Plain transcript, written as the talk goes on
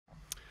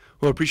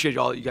Well, appreciate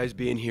all you guys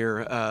being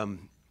here.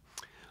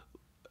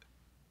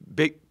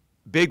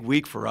 Big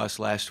week for us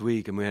last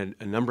week, and we had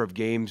a number of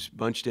games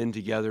bunched in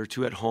together,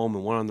 2 at home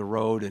and 1 on the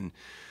road, and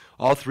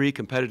all 3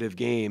 competitive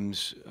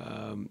games.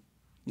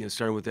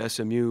 Starting with the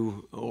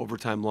SMU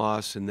overtime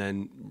loss, and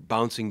then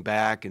bouncing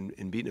back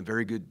and beating a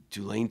very good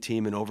Tulane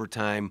team in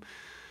overtime.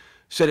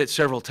 Said it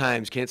several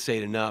times, can't say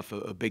it enough.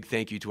 A big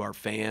thank you to our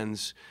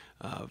fans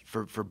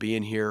for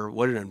being here.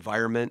 What an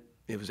environment.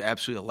 It was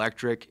absolutely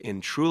electric,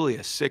 and truly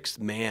a sixth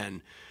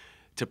man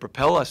to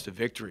propel us to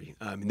victory.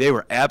 I mean, they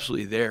were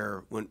absolutely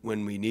there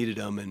when we needed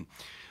them, and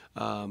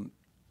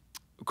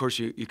of course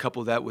you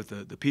couple that with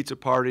the pizza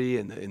party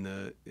and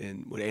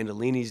what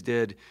Andolini's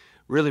did.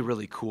 Really,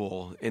 really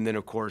cool. And then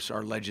of course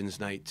our Legends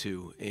Night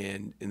too,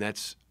 and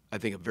that's, I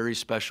think, a very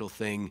special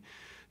thing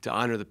to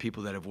honor the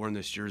people that have worn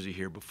this jersey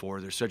here before.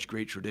 There's such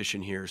great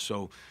tradition here,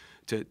 so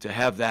to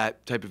have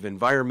that type of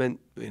environment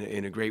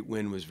in a great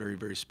win was very,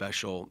 very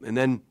special. And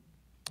then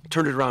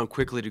turned it around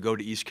quickly to go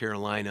to East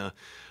Carolina,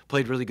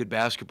 played really good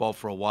basketball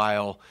for a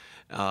while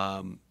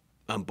on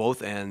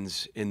both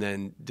ends, and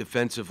then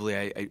defensively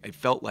I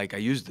felt like, I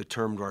used the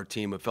term to our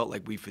team, I felt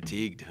like we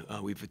fatigued.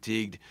 We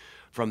fatigued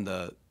from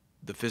the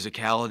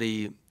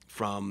physicality,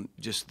 from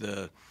just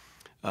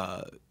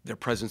their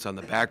presence on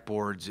the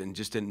backboards, and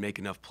just didn't make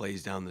enough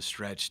plays down the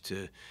stretch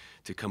to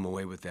come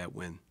away with that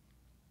win.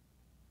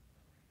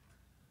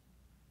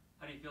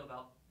 How do you feel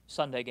about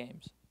Sunday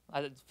games?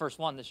 First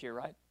one this year,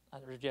 right?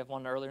 Or did you have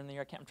one earlier in the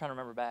year? I'm trying to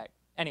remember back.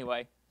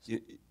 Anyway.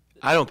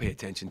 I don't pay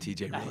attention,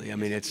 TJ, really. I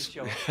mean, it's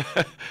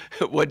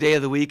what day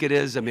of the week it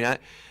is. I mean,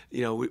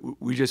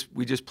 we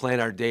just plan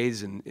our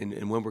days and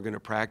when we're going to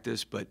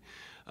practice. But,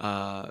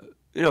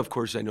 of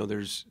course, I know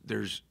there's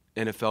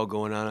NFL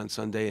going on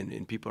Sunday,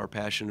 and people are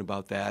passionate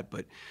about that.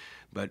 But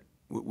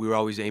we're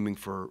always aiming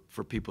for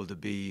people to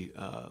be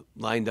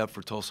lined up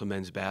for Tulsa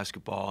men's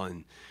basketball.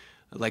 And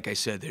like I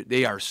said,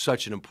 they are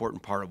such an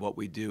important part of what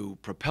we do,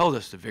 propelled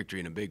us to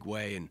victory in a big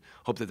way, and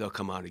hope that they'll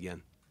come out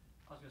again.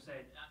 I was going to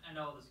say, I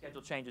know the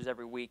schedule changes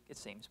every week, it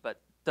seems, but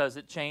does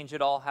it change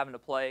at all having to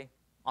play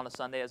on a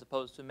Sunday as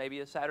opposed to maybe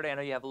a Saturday? I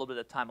know you have a little bit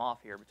of time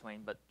off here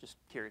between, but just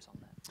curious on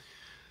that.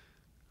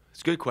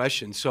 It's a good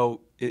question.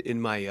 So in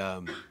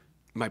my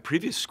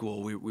previous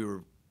school, we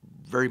were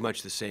very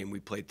much the same. We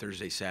played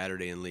Thursday,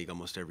 Saturday in league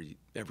almost every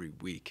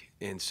week,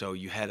 and so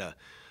you had a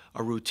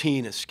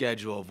routine, a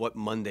schedule of what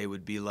Monday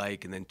would be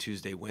like, and then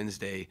Tuesday,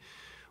 Wednesday.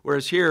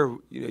 Whereas here,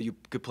 you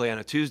could play on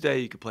a Tuesday,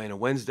 you could play on a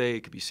Wednesday,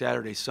 it could be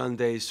Saturday,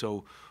 Sunday, so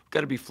we've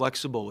got to be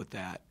flexible with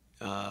that.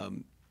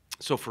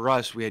 So for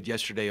us, we had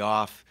yesterday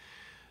off.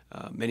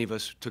 Many of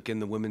us took in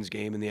the women's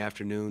game in the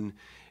afternoon,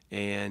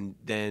 and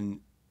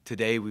then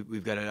today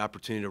we've got an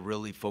opportunity to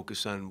really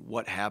focus on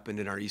what happened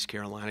in our East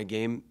Carolina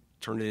game,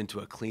 turn it into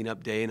a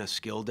cleanup day and a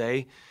skill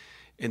day,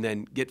 and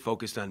then get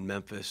focused on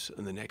Memphis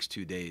in the next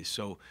 2 days.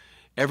 So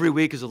every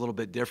week is a little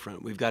bit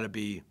different. We've got to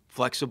be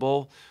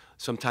flexible.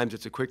 Sometimes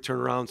it's a quick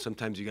turnaround.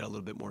 Sometimes you got a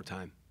little bit more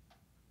time.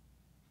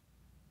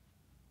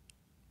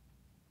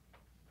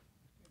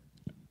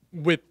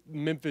 With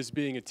Memphis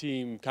being a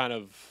team,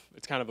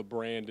 it's kind of a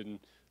brand in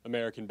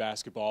American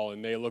basketball,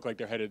 and they look like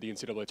they're headed to the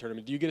NCAA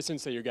tournament. Do you get a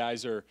sense that your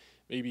guys are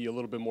maybe a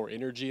little bit more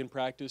energy in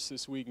practice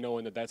this week,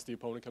 knowing that that's the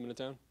opponent coming to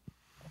town?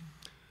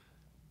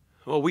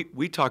 Well,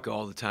 we talk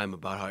all the time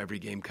about how every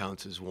game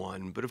counts as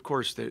one, but of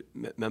course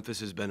Memphis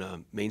has been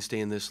a mainstay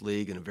in this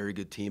league and a very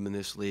good team in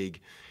this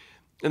league,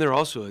 and they're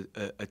also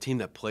a team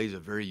that plays a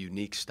very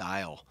unique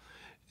style.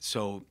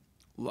 So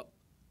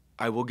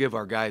I will give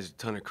our guys a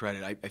ton of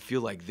credit. I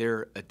feel like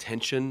their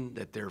attention,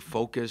 that they're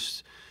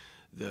focused,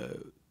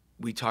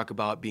 we talk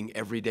about being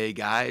everyday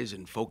guys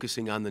and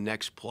focusing on the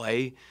next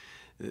play.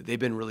 They've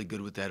been really good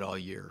with that all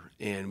year,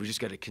 and we just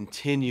got to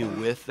continue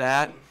with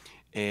that,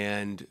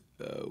 and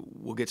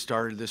we'll get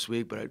started this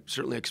week, but I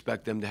certainly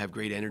expect them to have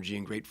great energy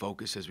and great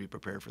focus as we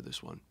prepare for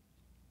this one.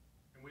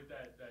 And with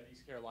that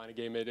East Carolina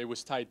game, it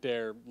was tight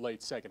there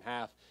late second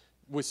half.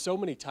 With so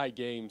many tight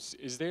games,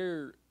 is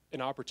there an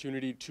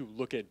opportunity to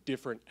look at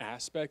different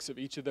aspects of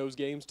each of those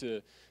games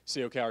to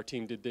say, okay, our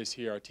team did this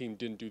here, our team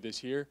didn't do this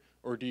here?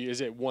 Or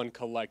is it one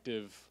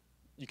collective,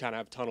 you kind of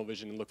have tunnel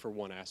vision and look for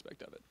one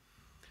aspect of it?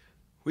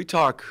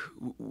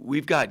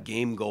 We've got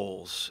game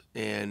goals,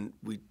 and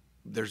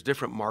there's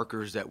different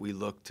markers that we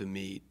look to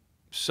meet.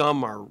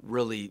 Some are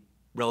really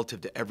relative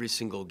to every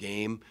single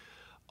game.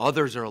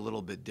 Others are a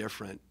little bit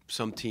different.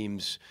 Some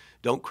teams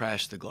don't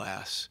crash the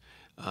glass,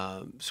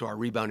 so our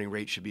rebounding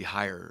rate should be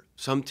higher.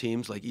 Some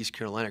teams, like East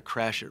Carolina,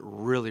 crash it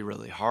really,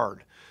 really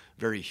hard,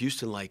 very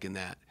Houston-like in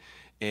that.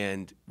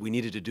 And we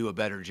needed to do a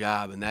better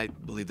job, and I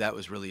believe that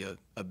was really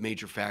a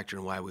major factor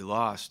in why we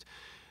lost.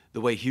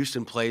 The way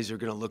Houston plays, they're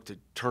going to look to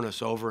turn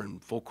us over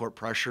and full court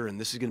pressure, and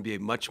this is going to be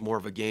much more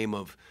of a game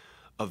of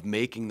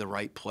making the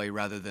right play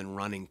rather than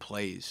running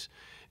plays.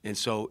 And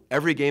so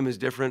every game is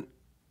different.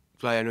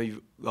 That's why I know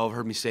you've all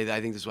heard me say that.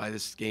 I think that's why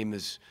this game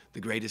is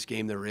the greatest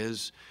game there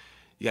is.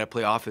 You got to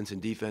play offense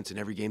and defense, and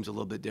every game's a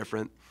little bit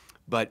different.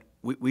 But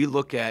we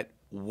look at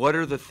what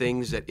are the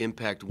things that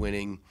impact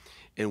winning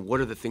and what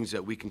are the things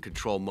that we can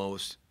control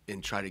most,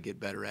 and try to get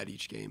better at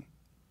each game.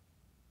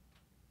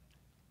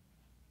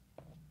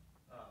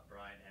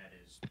 Brian had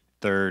his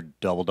third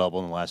double-double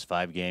in the last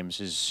 5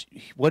 games.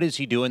 What is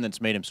he doing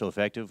that's made him so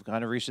effective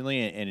kind of recently?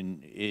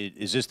 And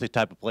is this the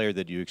type of player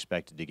that you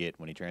expected to get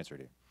when he transferred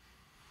here?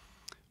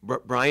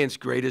 Brian's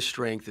greatest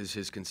strength is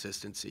his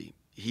consistency.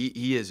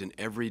 He is an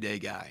everyday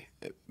guy.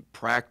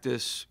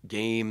 Practice,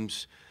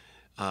 games,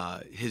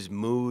 his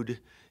mood,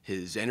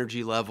 his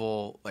energy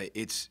level,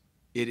 it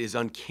is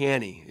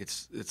uncanny.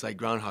 It's like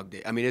Groundhog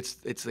Day. I mean,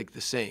 it's like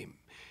the same.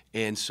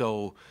 And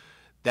so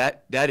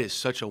that is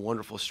such a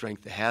wonderful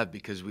strength to have,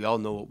 because we all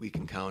know what we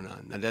can count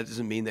on. Now, that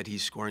doesn't mean that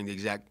he's scoring the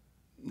exact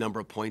number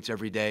of points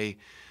every day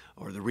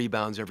or the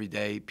rebounds every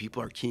day.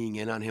 People are keying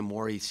in on him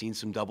more. He's seen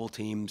some double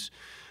teams.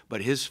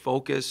 But his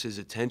focus, his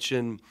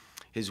attention,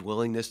 his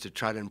willingness to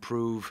try to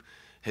improve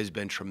has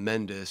been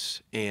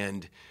tremendous.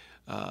 And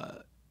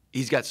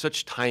he's got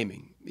such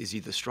timing. Is he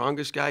the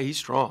strongest guy? He's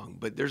strong,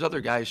 but there's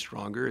other guys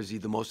stronger. Is he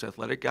the most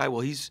athletic guy?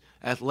 Well, he's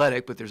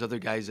athletic, but there's other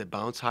guys that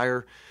bounce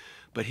higher.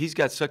 But he's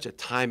got such a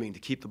timing to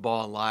keep the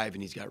ball alive,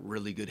 and he's got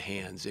really good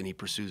hands, and he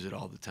pursues it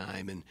all the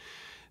time. And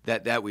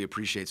that we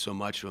appreciate so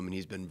much of him, and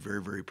he's been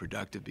very, very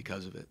productive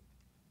because of it.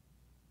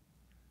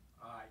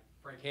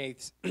 Frank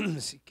Haith,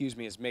 excuse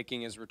me, is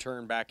making his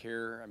return back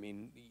here. I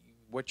mean,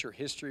 what's your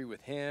history with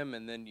him?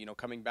 And then,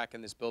 coming back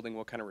in this building,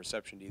 what kind of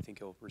reception do you think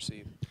he'll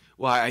receive?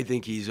 Well, I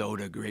think he's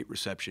owed a great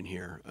reception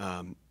here.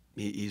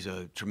 He's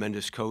a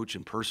tremendous coach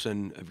and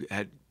person.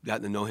 I've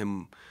gotten to know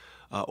him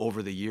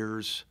over the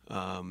years.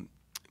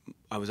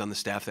 I was on the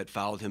staff that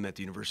followed him at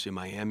the University of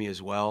Miami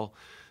as well.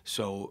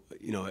 So,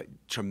 a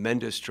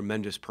tremendous,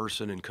 tremendous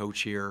person and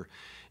coach here,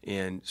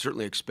 and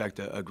certainly expect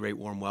a great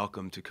warm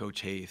welcome to Coach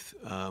Haith.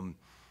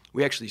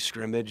 We actually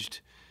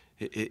scrimmaged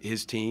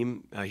his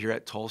team here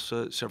at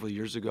Tulsa several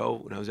years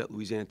ago when I was at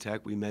Louisiana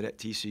Tech. We met at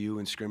TCU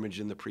and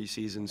scrimmaged in the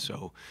preseason.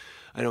 So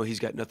I know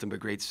he's got nothing but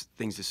great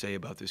things to say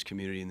about this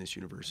community and this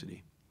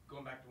university.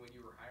 Going back to when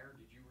you were hired,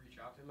 did you reach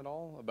out to him at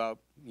all about,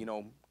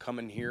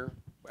 coming here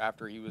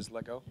after he was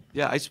let go?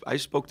 Yeah, I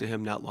spoke to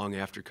him not long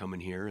after coming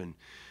here, and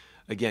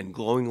again,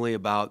 glowingly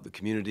about the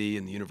community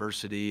and the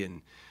university,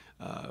 and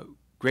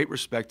great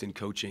respect in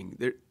coaching.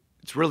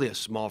 It's really a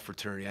small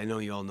fraternity. I know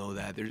you all know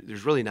that.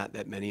 There's really not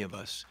that many of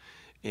us.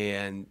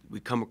 And we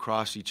come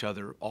across each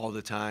other all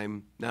the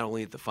time, not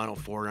only at the Final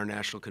Four at our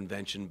national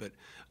convention, but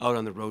out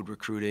on the road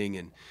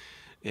recruiting.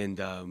 And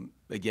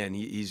again,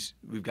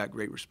 we've got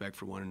great respect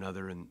for one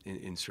another,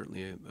 and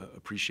certainly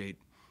appreciate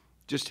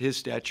just his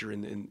stature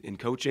in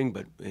coaching,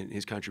 but in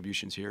his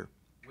contributions here.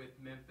 With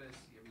Memphis,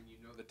 I mean,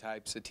 the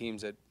types of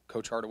teams that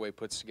Coach Hardaway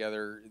puts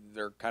together.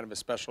 They're kind of a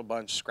special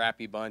bunch,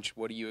 scrappy bunch.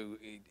 What do you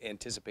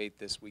anticipate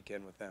this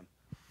weekend with them?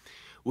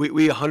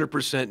 We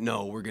 100%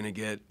 know we're going to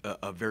get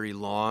a very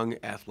long,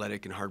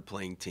 athletic, and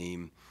hard-playing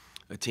team,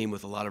 a team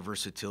with a lot of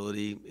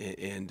versatility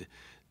and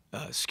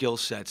skill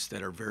sets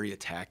that are very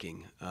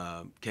attacking.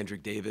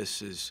 Kendrick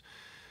Davis is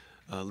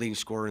leading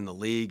scorer in the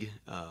league.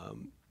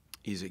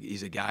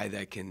 He's a guy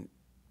that can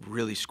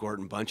really score it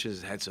in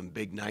bunches, had some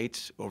big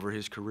nights over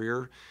his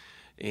career,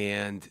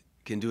 and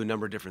can do a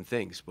number of different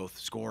things, both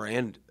score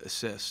and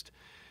assist.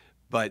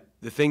 But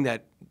the thing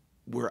that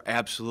we're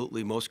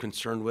absolutely most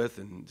concerned with,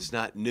 and it's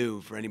not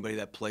new for anybody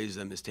that plays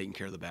them, is taking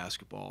care of the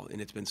basketball.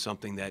 And it's been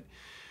something that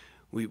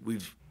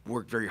we've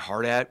worked very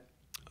hard at.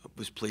 I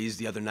was pleased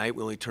the other night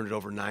we only turned it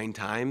over 9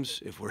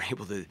 times. If we're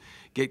able to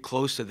get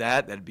close to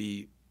that,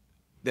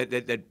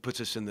 that puts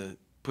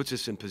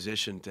us in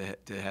position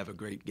to have a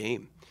great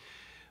game.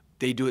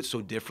 They do it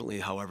so differently,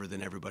 however,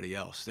 than everybody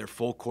else. Their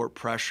full court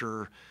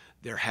pressure,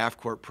 their half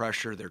court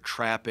pressure, their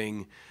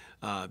trapping,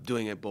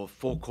 doing it both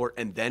full court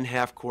and then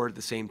half court at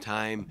the same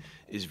time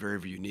is very,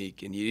 very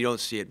unique, and you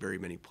don't see it very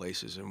many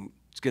places. And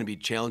it's going to be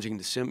challenging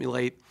to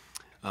simulate.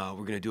 We're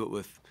going to do it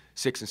with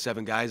 6 and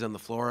 7 guys on the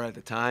floor at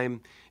the time,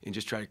 and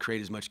just try to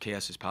create as much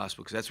chaos as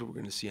possible, because that's what we're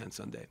going to see on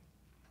Sunday.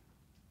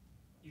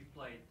 You've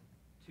played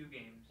 2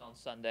 games on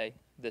Sunday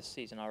this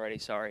season already.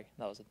 Sorry,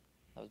 that was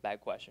a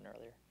bad question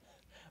earlier.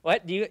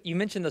 What you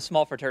mentioned the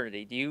small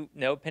fraternity? Do you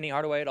know Penny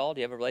Hardaway at all?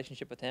 Do you have a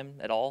relationship with him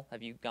at all?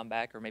 Have you gone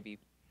back or maybe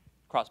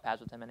crossed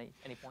paths with him at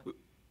any point?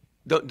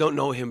 Don't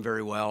know him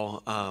very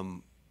well.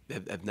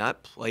 Have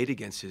not played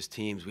against his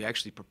teams. We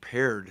actually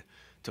prepared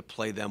to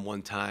play them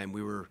one time.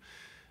 We were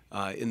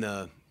in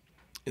the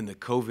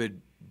COVID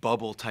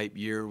bubble type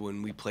year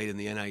when we played in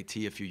the NIT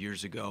a few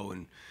years ago,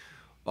 and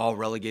all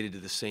relegated to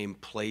the same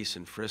place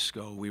in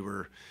Frisco. We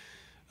were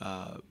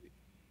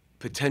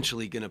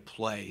potentially going to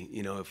play,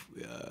 if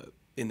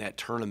in that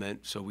tournament.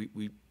 So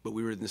but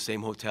we were in the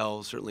same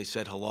hotel. Certainly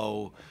said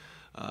hello,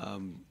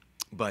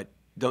 but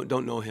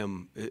don't know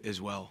him as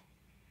well.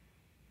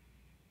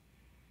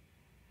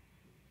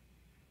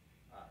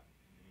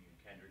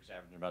 Kendrick's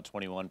averaging about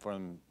 21 for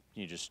him.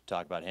 Can you just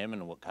talk about him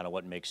and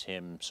what makes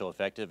him so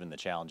effective and the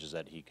challenges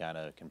that he kind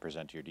of can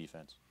present to your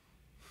defense?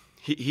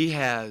 He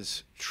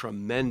has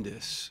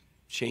tremendous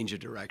change of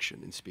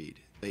direction and speed,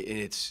 and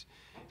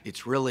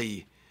it's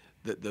really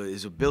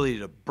his ability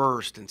to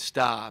burst and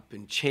stop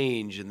and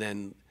change and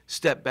then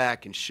step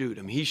back and shoot.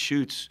 I mean, he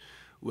shoots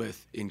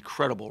with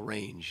incredible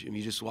range. I mean,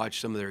 you just watch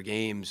some of their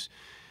games.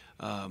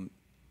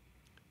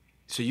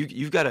 So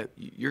you've got to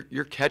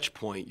your catch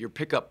point, your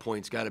pickup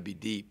point's got to be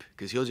deep,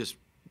 because he'll just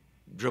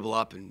dribble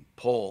up and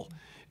pull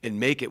and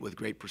make it with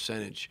great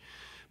percentage.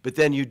 But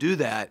then you do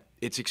that,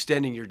 it's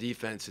extending your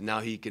defense, and now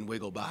he can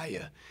wiggle by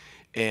you,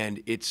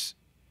 and it's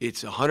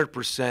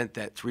 100%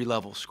 that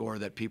 3-level score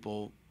that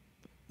people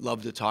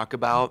love to talk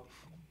about,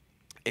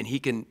 and he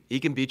can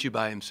beat you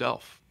by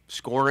himself,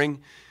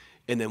 scoring.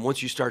 And then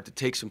once you start to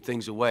take some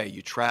things away,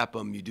 you trap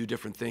him, you do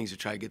different things to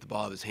try to get the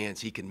ball out of his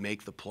hands, he can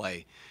make the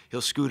play.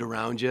 He'll scoot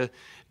around you,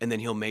 and then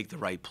he'll make the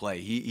right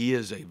play. He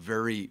is a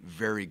very,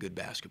 very good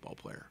basketball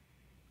player.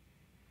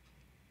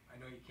 I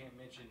know you can't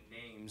mention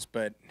names,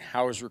 but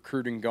how is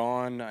recruiting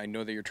gone? I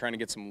know that you're trying to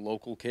get some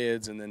local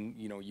kids, and then,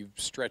 you know, you've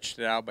stretched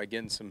it out by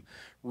getting some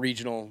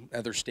regional,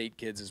 other state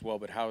kids as well,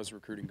 but how is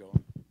recruiting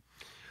going?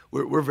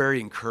 We're very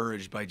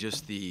encouraged by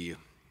just the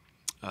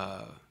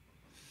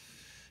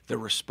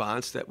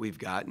response that we've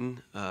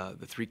gotten.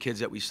 The 3 kids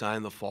that we signed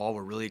in the fall,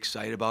 we're really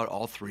excited about.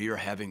 All 3 are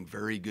having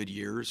very good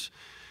years.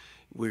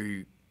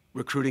 We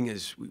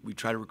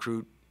try to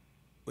recruit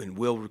and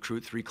will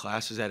recruit 3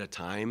 classes at a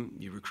time.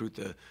 You recruit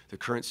the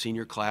current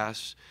senior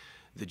class,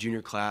 the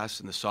junior class,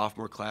 and the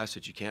sophomore class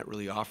that you can't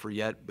really offer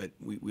yet, but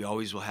we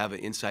always will have an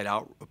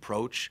inside-out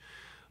approach.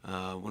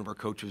 One of our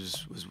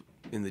coaches was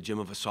in the gym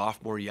of a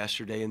sophomore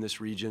yesterday in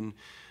this region.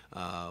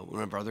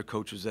 One of our other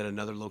coaches at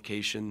another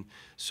location.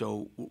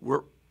 So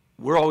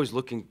we're always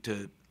looking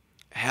to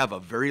have a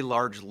very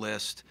large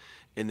list,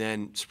 and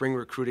then spring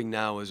recruiting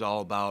now is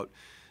all about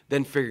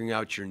then figuring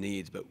out your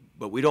needs. But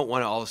we don't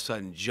want to all of a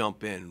sudden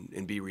jump in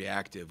and be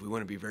reactive. We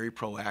want to be very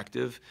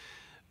proactive,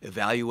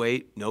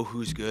 evaluate, know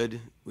who's good.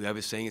 We have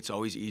a saying, it's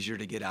always easier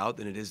to get out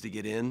than it is to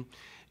get in.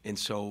 And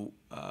so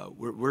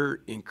we're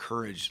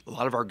encouraged. A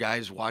lot of our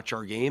guys watch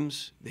our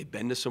games. They've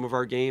been to some of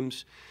our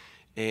games.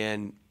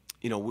 And,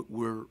 you know,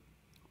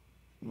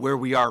 where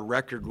we are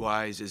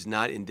record-wise is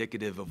not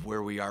indicative of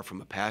where we are from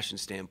a passion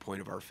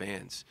standpoint of our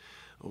fans.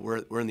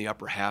 We're in the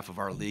upper half of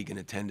our league in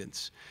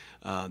attendance.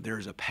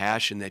 There's a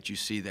passion that you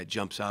see that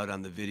jumps out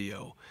on the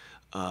video.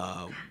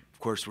 Of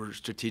course, we're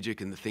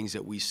strategic in the things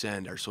that we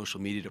send, our social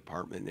media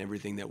department and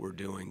everything that we're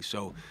doing.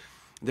 So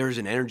there's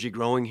an energy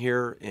growing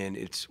here, and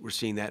we're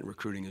seeing that in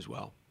recruiting as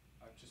well.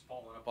 Just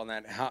following up on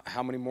that,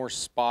 how many more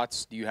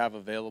spots do you have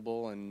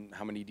available, and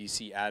how many do you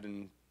see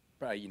adding,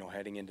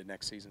 heading into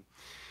next season?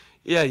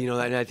 Yeah,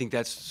 and I think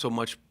that's so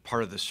much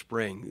part of the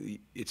spring.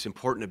 It's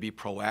important to be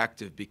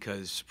proactive,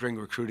 because spring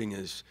recruiting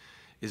is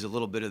a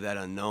little bit of that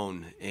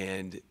unknown,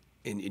 and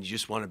you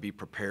just want to be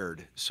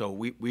prepared. So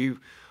we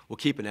will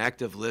keep an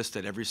active list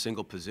at every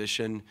single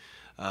position,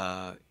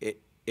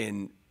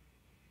 and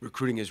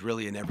recruiting is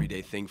really an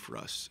everyday thing for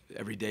us.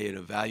 Every day in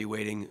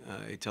evaluating,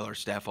 I tell our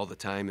staff all the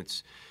time,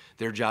 it's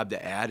their job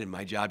to add and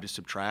my job to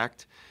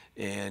subtract,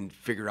 and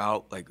figure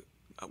out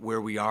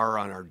where we are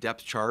on our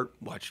depth chart,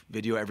 watch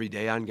video every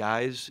day on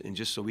guys, and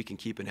just so we can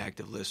keep an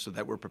active list so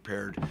that we're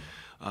prepared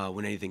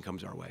when anything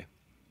comes our way.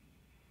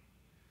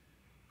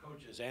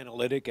 Coach, as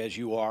analytic as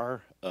you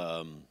are,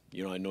 I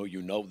know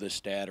you know this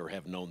stat or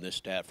have known this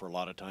stat for a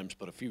lot of times,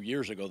 but a few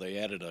years ago they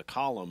added a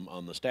column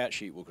on the stat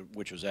sheet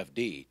which was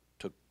FD.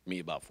 Took me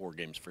about 4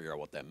 games to figure out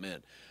what that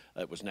meant.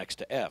 It was next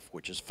to F,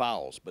 which is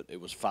fouls, but it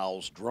was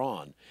fouls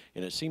drawn.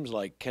 And it seems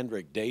like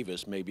Kendrick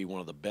Davis may be one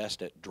of the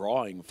best at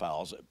drawing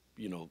fouls.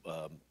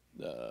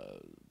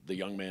 The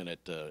young man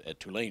at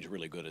Tulane's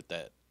really good at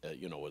that,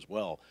 as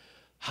well.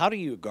 How do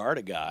you guard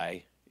a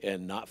guy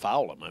and not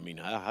foul him? I mean,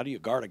 how do you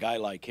guard a guy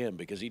like him?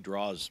 Because he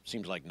draws,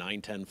 seems like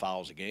 9-10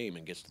 fouls a game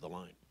and gets to the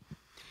line.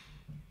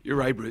 You're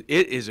right, Bruce.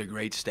 It is a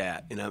great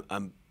stat, and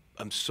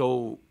I'm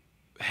so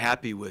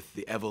happy with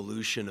the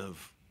evolution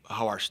of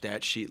how our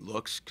stat sheet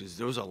looks, because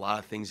there was a lot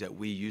of things that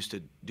we used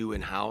to do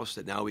in-house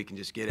that now we can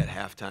just get at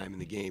halftime in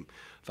the game.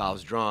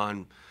 Fouls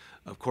drawn.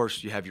 Of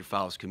course, you have your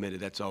fouls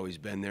committed. That's always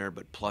been there,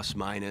 but plus,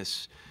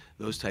 minus,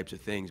 those types of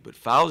things. But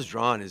fouls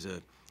drawn is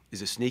a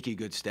sneaky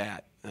good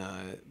stat.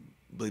 I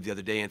believe the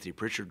other day Anthony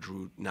Pritchard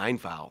drew 9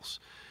 fouls.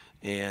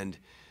 And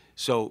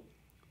so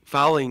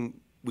fouling,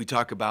 we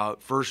talk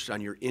about first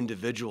on your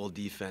individual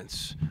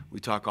defense.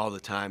 We talk all the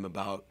time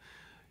about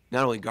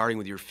not only guarding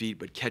with your feet,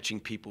 but catching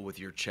people with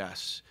your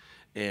chest,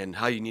 and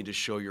how you need to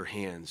show your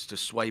hands, to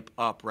swipe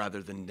up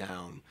rather than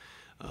down.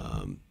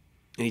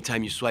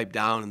 Anytime you swipe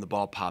down and the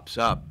ball pops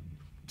up,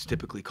 it's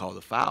typically called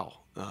a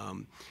foul.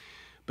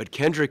 But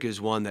Kendrick is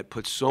one that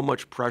puts so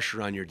much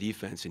pressure on your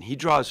defense, and he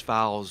draws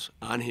fouls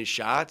on his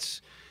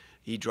shots.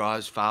 He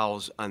draws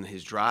fouls on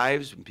his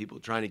drives when people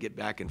are trying to get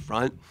back in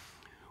front.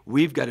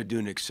 We've got to do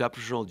an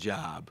exceptional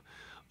job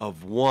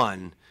of,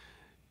 one,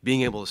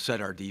 being able to set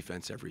our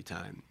defense every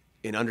time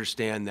and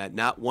understand that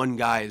not one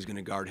guy is going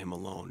to guard him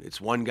alone. It's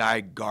one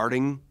guy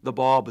guarding the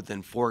ball, but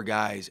then 4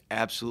 guys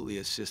absolutely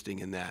assisting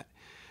in that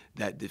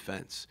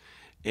defense.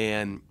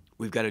 And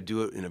we've got to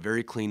do it in a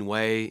very clean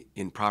way,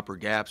 in proper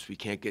gaps. We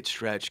can't get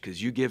stretched,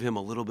 because you give him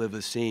a little bit of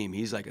a seam,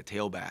 he's like a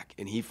tailback,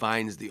 and he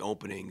finds the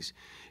openings,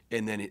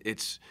 and then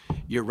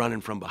you're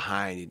running from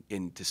behind,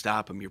 and to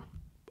stop him, you're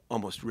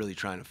almost really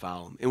trying to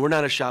foul them. And we're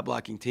not a shot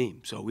blocking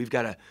team, so we've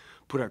got to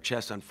put our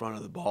chest on front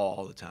of the ball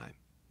all the time.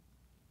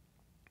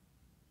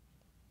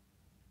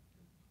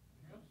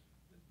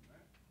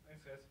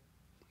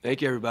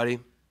 Thank you, everybody.